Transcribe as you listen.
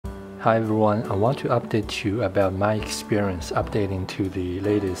Hi everyone, I want to update you about my experience updating to the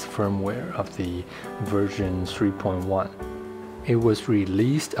latest firmware of the version 3.1. It was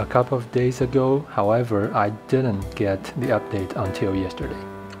released a couple of days ago, however, I didn't get the update until yesterday.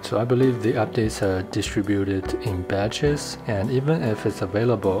 So I believe the updates are distributed in batches, and even if it's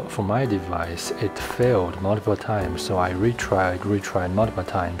available for my device, it failed multiple times, so I retried multiple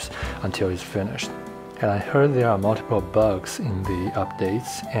times until it's finished. And I heard there are multiple bugs in the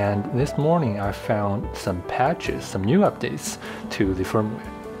updates, and this morning I found some patches, some new updates to the firmware.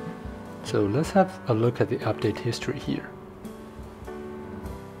 So let's have a look at the update history here.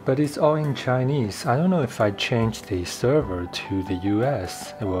 But it's all in Chinese. I don't know if I change the server to the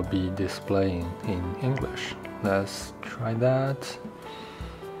US, it will be displaying in English. Let's try that.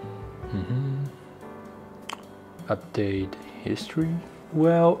 Update history.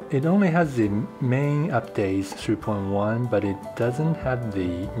 Well, it only has the main updates 3.1, but it doesn't have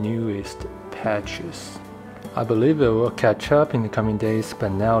the newest patches. I believe it will catch up in the coming days,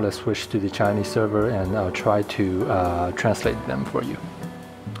 but now let's switch to the Chinese server and I'll try to translate them for you.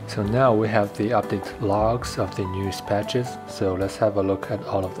 So now we have the update logs of the newest patches, so let's have a look at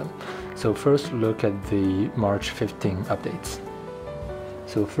all of them. So first look at the March 15 updates.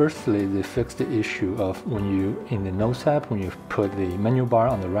 So firstly, they fixed the issue of when you, in the Notes app, when you put the menu bar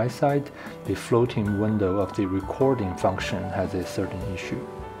on the right side, the floating window of the recording function has a certain issue.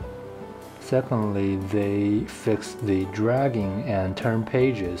 Secondly, they fixed the dragging and turn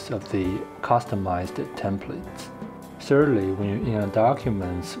pages of the customized templates. Thirdly, when you're in a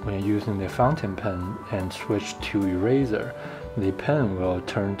document, when you're using the fountain pen and switch to eraser, the pen will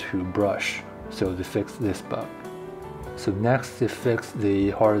turn to brush, so they fixed this bug. So next, they fixed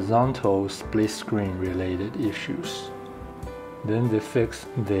the horizontal split screen related issues. Then they fixed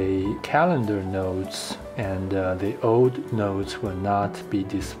the calendar notes, and the old notes will not be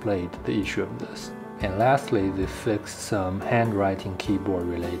displayed, the issue of this. And lastly, they fixed some handwriting keyboard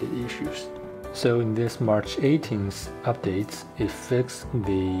related issues. So in this March 18th updates, it fixed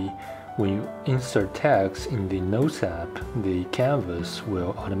when you insert text in the Notes app, the canvas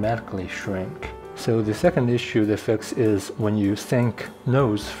will automatically shrink. So the second issue they fix is when you sync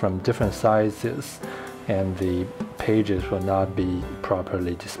notes from different sizes and the pages will not be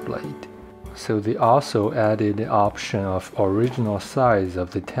properly displayed. So they also added the option of original size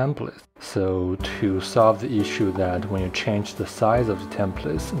of the template. So to solve the issue that when you change the size of the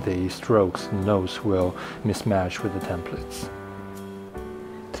templates, the strokes notes will mismatch with the templates.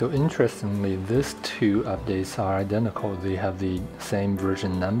 So interestingly, these two updates are identical. They have the same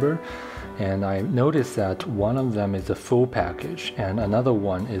version number. And I noticed that one of them is a full package and another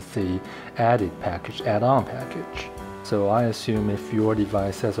one is the added package, add-on package. So I assume if your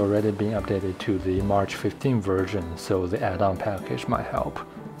device has already been updated to the March 15 version, so the add-on package might help,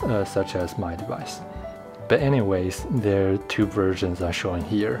 such as my device. But anyways, their two versions are showing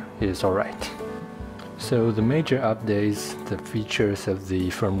here. It's alright. So the major updates, the features of the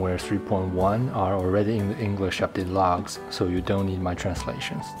firmware 3.1 are already in the English update logs, so you don't need my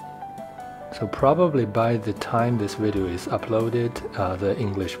translations. So probably by the time this video is uploaded, the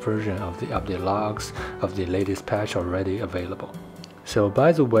English version of the update logs of the latest patch are already available. So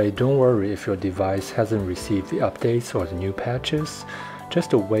by the way, don't worry if your device hasn't received the updates or the new patches.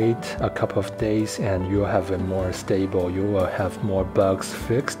 Just wait a couple of days and you'll have a more stable, you will have more bugs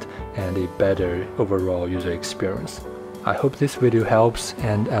fixed and a better overall user experience. I hope this video helps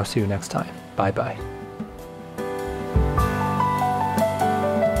and I'll see you next time. Bye bye.